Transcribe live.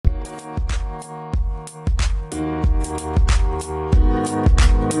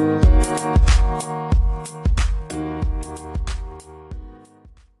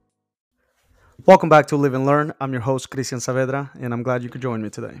Welcome back to Live and Learn. I'm your host, Christian Saavedra, and I'm glad you could join me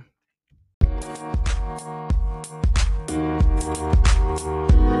today.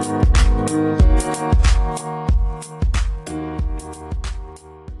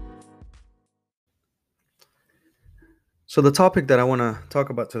 So, the topic that I want to talk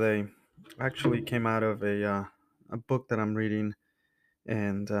about today actually came out of a book that I'm reading,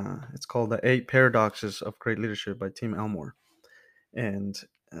 and it's called The Eight Paradoxes of Great Leadership by Tim Elmore. And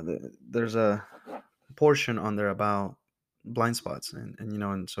there's a portion on there about blind spots,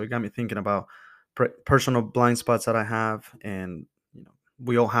 and so it got me thinking about personal blind spots that I have, and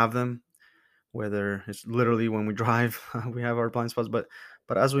we all have them, whether it's literally when we drive, we have our blind spots, but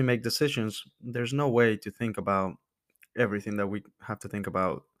as we make decisions, there's no way to think about everything that we have to think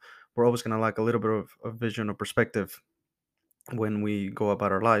about. We're always going to lack a little bit of vision or perspective when we go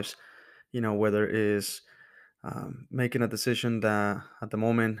about our lives, whether it is making a decision that at the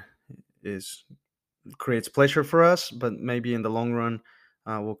moment is creates pleasure for us, but maybe in the long run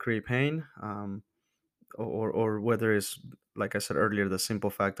will create pain, or whether it's, like I said earlier, the simple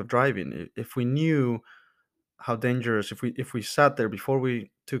fact of driving. If we knew how dangerous, if we sat there before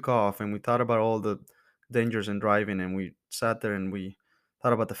we took off and we thought about all the dangers in driving, and we sat there and we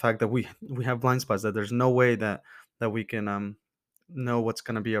thought about the fact that we have blind spots, that there's no way that we can know what's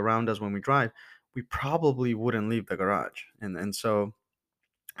going to be around us when we drive, we probably wouldn't leave the garage. And so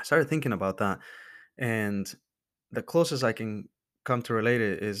I started thinking about that, and the closest I can come to relate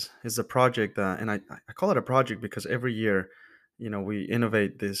it is a project that, and I call it a project because every year, we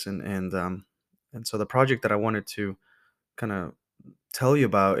innovate this, and so the project that I wanted to kind of tell you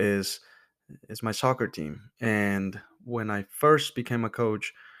about is my soccer team. And when I first became a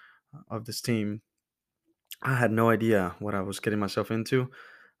coach of this team, I had no idea what I was getting myself into.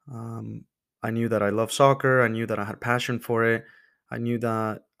 Um, I knew that I love soccer. I knew that I had passion for it. I knew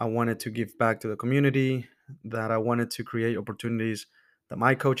that I wanted to give back to the community, that I wanted to create opportunities that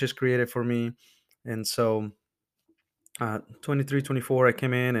my coaches created for me. And so, 23, 24, I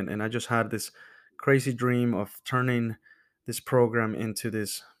came in, and I just had this crazy dream of turning this program into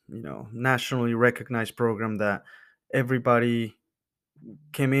this, nationally recognized program that everybody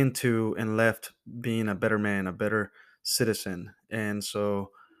came into and left being a better man, a better citizen. And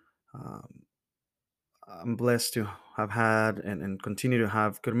so, um, I'm blessed to have had and continue to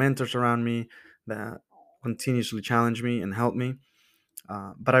have good mentors around me that continuously challenge me and help me.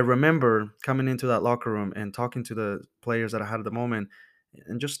 But I remember coming into that locker room and talking to the players that I had at the moment,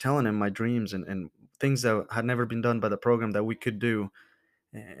 and just telling them my dreams and things that had never been done by the program that we could do.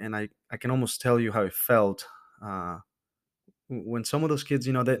 And I can almost tell you how it felt when some of those kids,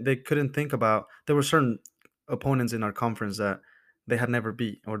 they couldn't think about, there were certain opponents in our conference that they had never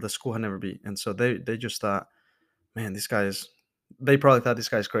beat, or the school had never beat. And so they just thought, man, this guy is, they probably thought this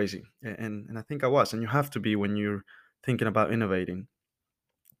guy's crazy. And I think I was. And you have to be when you're thinking about innovating.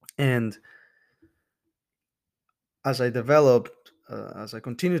 And as I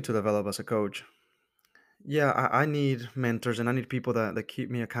continued to develop as a coach, yeah, I need mentors, and I need people that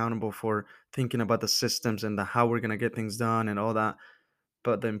keep me accountable for thinking about the systems and how we're going to get things done and all that.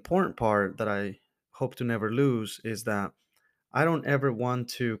 But the important part that I hope to never lose is that I don't ever want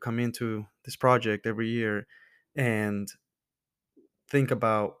to come into this project every year and think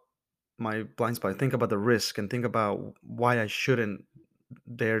about my blind spot, think about the risk, and think about why I shouldn't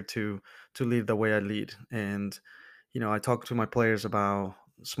dare to lead the way I lead. And I talk to my players about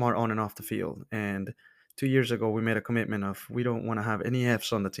smart on and off the field. And 2 years ago, we made a commitment of we don't want to have any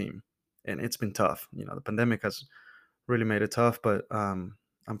Fs on the team, and it's been tough. The pandemic has really made it tough, but I'm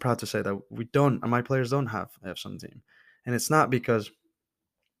proud to say that we don't. My players don't have Fs on the team, and it's not because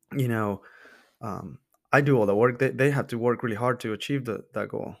you know um, I do all the work. They have to work really hard to achieve that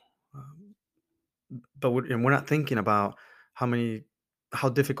goal. Um, but we're not thinking about how many how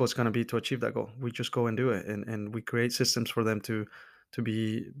difficult it's going to be to achieve that goal. We just go and do it, and we create systems for them to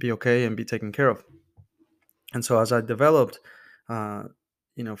be okay and be taken care of. And so as I developed, uh,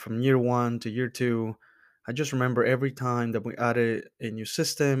 from year one to year two, I just remember every time that we added a new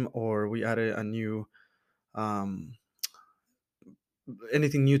system, or we added a new um,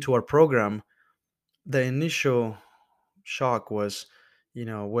 anything new to our program, the initial shock was,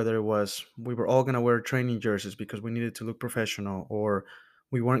 whether it was we were all going to wear training jerseys because we needed to look professional, or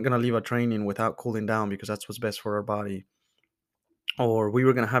we weren't going to leave a training without cooling down because that's what's best for our body, or we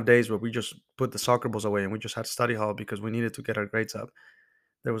were going to have days where we just put the soccer balls away and we just had study hall because we needed to get our grades up.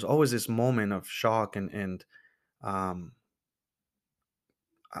 There was always this moment of shock, and um,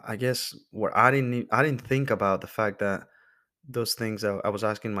 I guess where I didn't think about the fact that those things that I was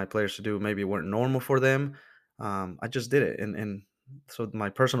asking my players to do maybe weren't normal for them. I just did it, and so my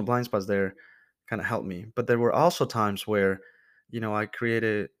personal blind spots there kind of helped me. But there were also times where, I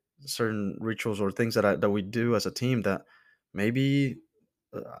created certain rituals or things that we do as a team that maybe,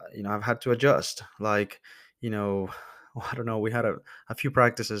 I've had to adjust. Like, you know, I don't know, we had a few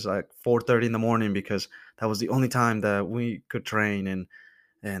practices like 4:30 in the morning because that was the only time that we could train.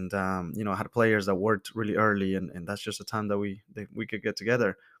 And I had players that worked really early, and that's just the time that we could get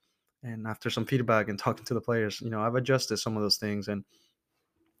together. And after some feedback and talking to the players, I've adjusted some of those things. And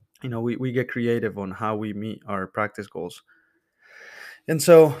we get creative on how we meet our practice goals. And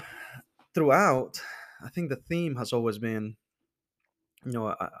so throughout, I think the theme has always been,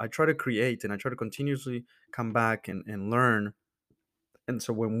 I try to create and I try to continuously come back and learn. And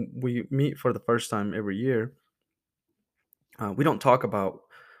so when we meet for the first time every year, we don't talk about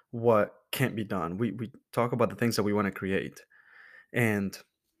what can't be done. We talk about the things that we want to create. And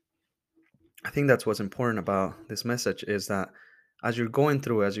I think that's what's important about this message is that as you're going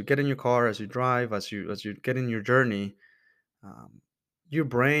through, as you get in your car, as you drive, as you get in your journey, um, your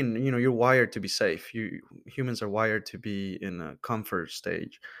brain, you're wired to be safe. Humans are wired to be in a comfort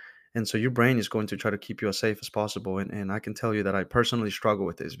stage, and so your brain is going to try to keep you as safe as possible. And I can tell you that I personally struggle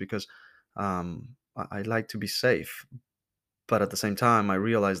with this because I like to be safe, but at the same time, I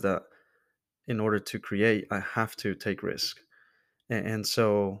realize that in order to create, I have to take risk. And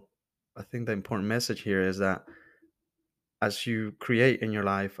so I think the important message here is that as you create in your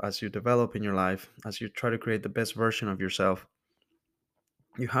life, as you develop in your life, as you try to create the best version of yourself,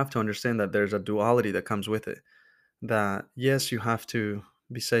 you have to understand that there's a duality that comes with it. That yes, you have to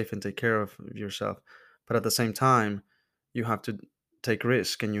be safe and take care of yourself, but at the same time, you have to take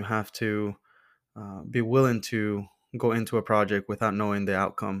risk and you have to be willing to go into a project without knowing the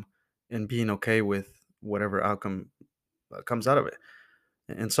outcome and being okay with whatever outcome comes out of it.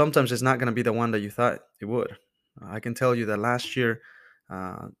 And sometimes it's not going to be the one that you thought it would. I can tell you that last year,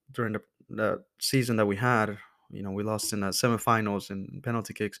 during the season that we had, we lost in the semifinals and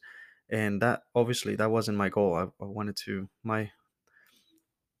penalty kicks, and that obviously that wasn't my goal. I wanted to my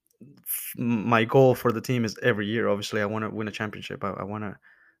goal for the team is every year. Obviously, I want to win a championship. I want to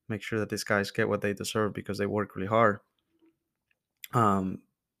make sure that these guys get what they deserve because they work really hard. Um,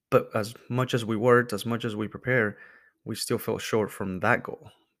 but as much as we worked, as much as we prepare, we still fell short from that goal.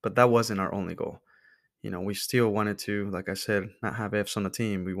 But that wasn't our only goal. We still wanted to, like I said, not have Fs on the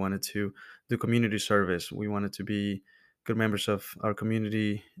team. We wanted to do community service. We wanted to be good members of our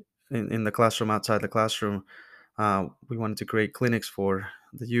community in the classroom, outside the classroom. We wanted to create clinics for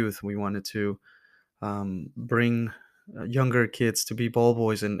the youth. We wanted to bring younger kids to be ball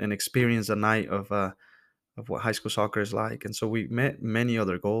boys and experience a night of what high school soccer is like. And so we met many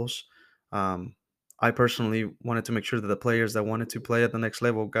other goals. Um, I personally wanted to make sure that the players that wanted to play at the next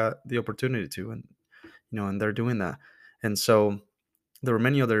level got the opportunity to, and they're doing that. And so there were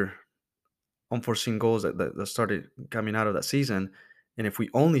many other unforeseen goals that started coming out of that season. And if we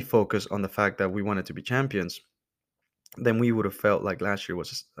only focus on the fact that we wanted to be champions, then we would have felt like last year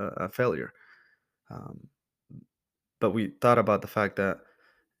was a failure. Um, but we thought about the fact that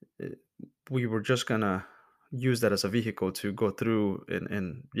uh, we were just gonna use that as a vehicle to go through,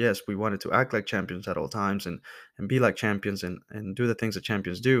 and yes, we wanted to act like champions at all times and be like champions and do the things that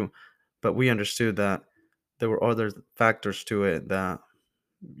champions do, but we understood that there were other factors to it that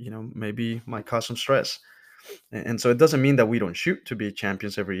maybe might cause some stress. And so it doesn't mean that we don't shoot to be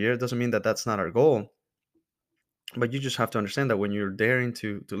champions every year. It doesn't mean that that's not our goal, but you just have to understand that when you're daring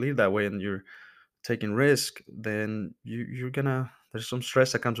to live that way and you're taking risk, then you're gonna there's some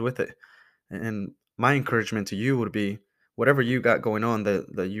stress that comes with it. And my encouragement to you would be whatever you got going on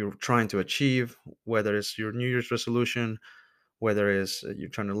that you're trying to achieve, whether it's your New Year's resolution, whether it's you're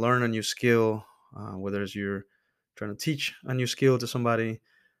trying to learn a new skill, whether it's you're trying to teach a new skill to somebody,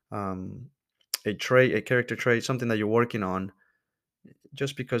 um, a trait, a character trait, something that you're working on,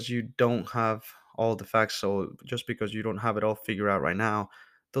 just because you don't have all the facts, so just because you don't have it all figured out right now,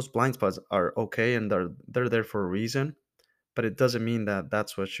 those blind spots are okay and they're there for a reason, but it doesn't mean that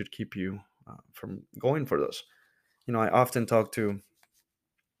that's what should keep you from going for those. I often talk to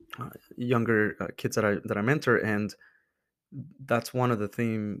younger kids that I mentor, and that's one of the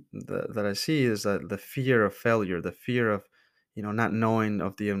theme that I see is that the fear of failure, the fear of not knowing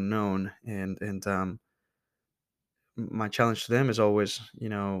of the unknown, and my challenge to them is always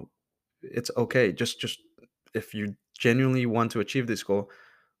it's okay, just if you genuinely want to achieve this goal,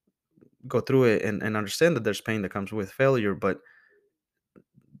 go through it and understand that there's pain that comes with failure, but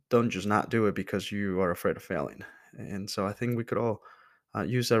don't just not do it because you are afraid of failing. And so I think we could all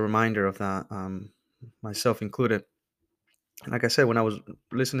use a reminder of that, myself included. And like I said, when I was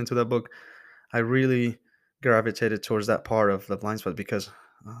listening to that book, I really gravitated towards that part of the blind spot because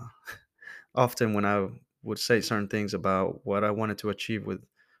uh, often when I would say certain things about what I wanted to achieve with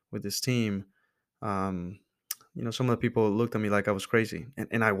this team, um, some of the people looked at me like I was crazy,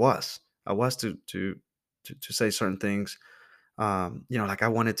 and I was to say certain things. Like I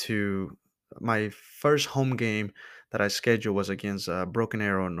wanted to. My first home game that I scheduled was against Broken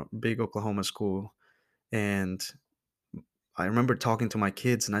Arrow, big Oklahoma school, and I remember talking to my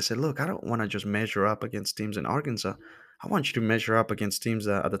kids, and I said, "Look, I don't want to just measure up against teams in Arkansas. I want you to measure up against teams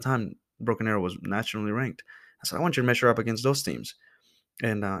that at the time Broken Arrow was nationally ranked. I said, I want you to measure up against those teams."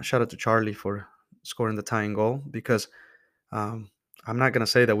 And shout out to Charlie for scoring the tying goal because um, I'm not gonna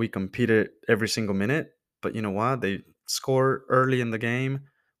say that we competed every single minute, but you know what? They scored early in the game.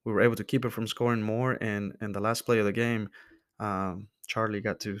 We were able to keep it from scoring more, and the last play of the game, Charlie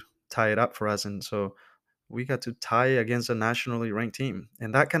got to tie it up for us, and so we got to tie against a nationally ranked team,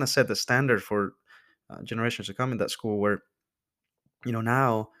 and that kind of set the standard for generations to come in that school. Where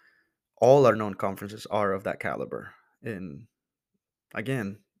now all our known conferences are of that caliber, and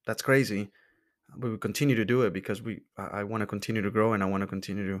again, that's crazy. We will continue to do it because I want to continue to grow, and I want to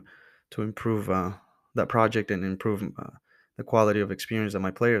continue to improve that project and improve the quality of experience that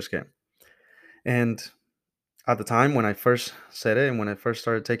my players get. And at the time when I first said it and when I first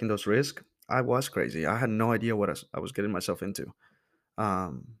started taking those risks, I was crazy. I had no idea what I was getting myself into.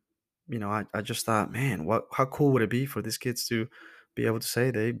 Um, I just thought, man, how cool would it be for these kids to be able to say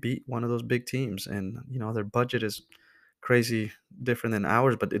they beat one of those big teams, and their budget is crazy different than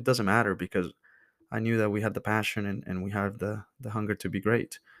ours, but it doesn't matter because I knew that we had the passion, and we have the hunger to be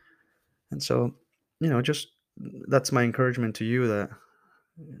great. And so, just that's my encouragement to you, that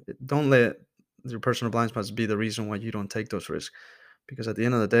don't let your personal blind spots be the reason why you don't take those risks. Because at the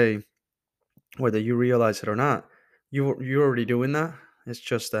end of the day, whether you realize it or not, you're already doing that. It's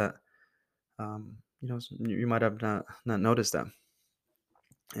just that you might have not noticed that.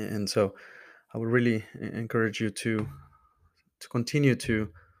 And so I would really encourage you to continue to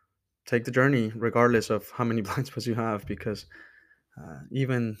take the journey regardless of how many blind spots you have, because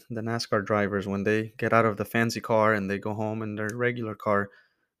even the NASCAR drivers, when they get out of the fancy car and they go home in their regular car,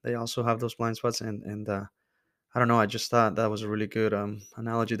 they also have those blind spots. And I don't know, I just thought that was a really good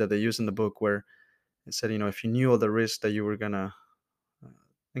analogy that they use in the book, where it said, if you knew all the risks that you were gonna uh,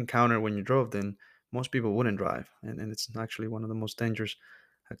 encounter when you drove, then most people wouldn't drive. And it's actually one of the most dangerous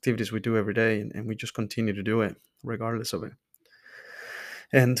activities we do every day, and we just continue to do it regardless of it.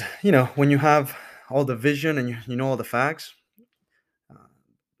 And when you have all the vision and you know all the facts, uh,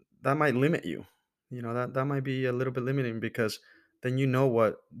 that might limit you. That might be a little bit limiting, because then you know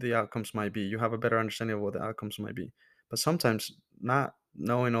what the outcomes might be. You have a better understanding of what the outcomes might be. But sometimes not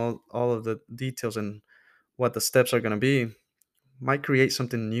knowing all of the details and what the steps are going to be might create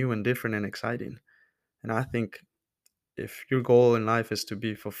something new and different and exciting. And I think if your goal in life is to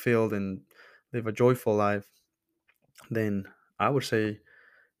be fulfilled and live a joyful life, then I would say,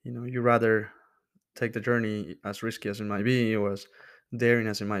 you rather take the journey, as risky as it might be or as daring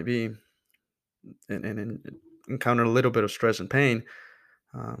as it might be, and encounter a little bit of stress and pain,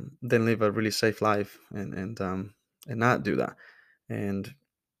 than live a really safe life and not do that. And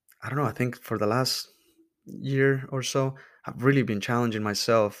I don't know. I think for the last year or so, I've really been challenging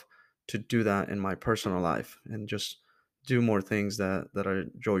myself to do that in my personal life and just do more things that are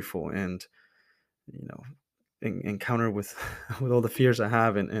joyful, and you know encounter with with all the fears I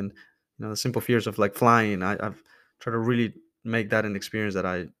have, and the simple fears of like flying. I've tried to really make that an experience that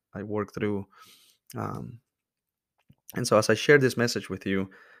I work through. Um, and so as I share this message with you,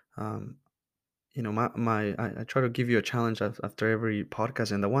 um, I try to give you a challenge after every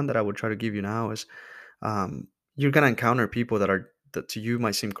podcast, and the one that I would try to give you now is, you're gonna encounter people that to you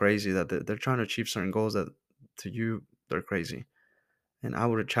might seem crazy, that they're trying to achieve certain goals that to you they're crazy. And I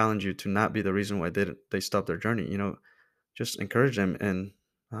would challenge you to not be the reason why they stop their journey. Just encourage them, and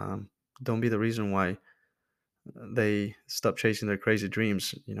um, don't be the reason why they stop chasing their crazy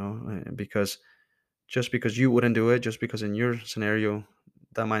dreams. Because just because you wouldn't do it, just because in your scenario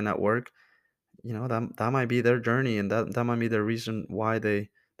that might not work, that might be their journey, and that might be the reason why they're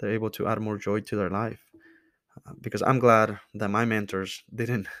able to add more joy to their life. Because I'm glad that my mentors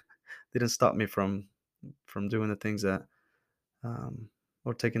didn't stop me from doing the things that um,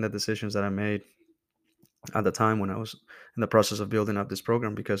 or taking the decisions that I made at the time when I was in the process of building up this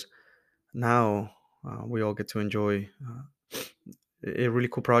program. Because now we all get to enjoy a really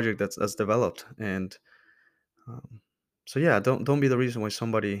cool project that's developed. And um, so yeah, don't be the reason why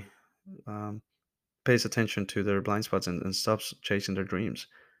somebody um, pays attention to their blind spots and stops chasing their dreams.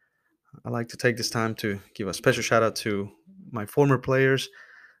 I like to take this time to give a special shout out to my former players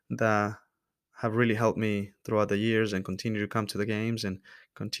that have really helped me throughout the years and continue to come to the games and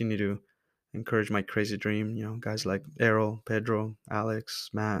continue to encourage my crazy dream. Guys like Errol, Pedro, Alex,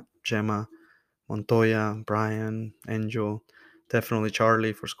 Matt, Gemma, Montoya, Brian, Angel, definitely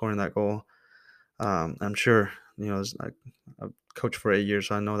Charlie for scoring that goal. I'm sure, it's like I've coached for 8 years,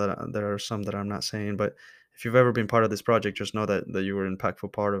 so I know that there are some that I'm not saying, but if you've ever been part of this project, just know that you were an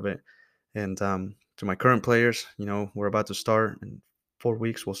impactful part of it. And to my current players, we're about to start in 4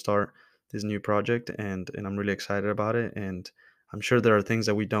 weeks. We'll start this new project, and I'm really excited about it. And I'm sure there are things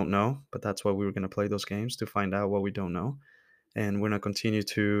that we don't know, but that's why we were going to play those games, to find out what we don't know. And we're going to continue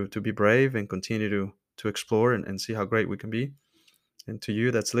to be brave and continue to explore and see how great we can be. And to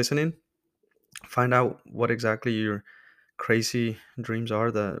you that's listening, find out what exactly your crazy dreams are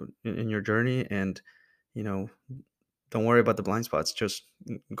in your journey, and you know don't worry about the blind spots. Just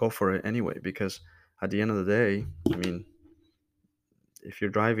go for it anyway, because at the end of the day, I mean, if you're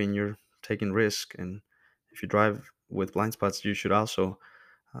driving, you're taking risk, and if you drive with blind spots, you should also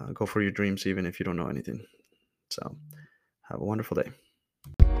go for your dreams, even if you don't know anything. So have a wonderful day.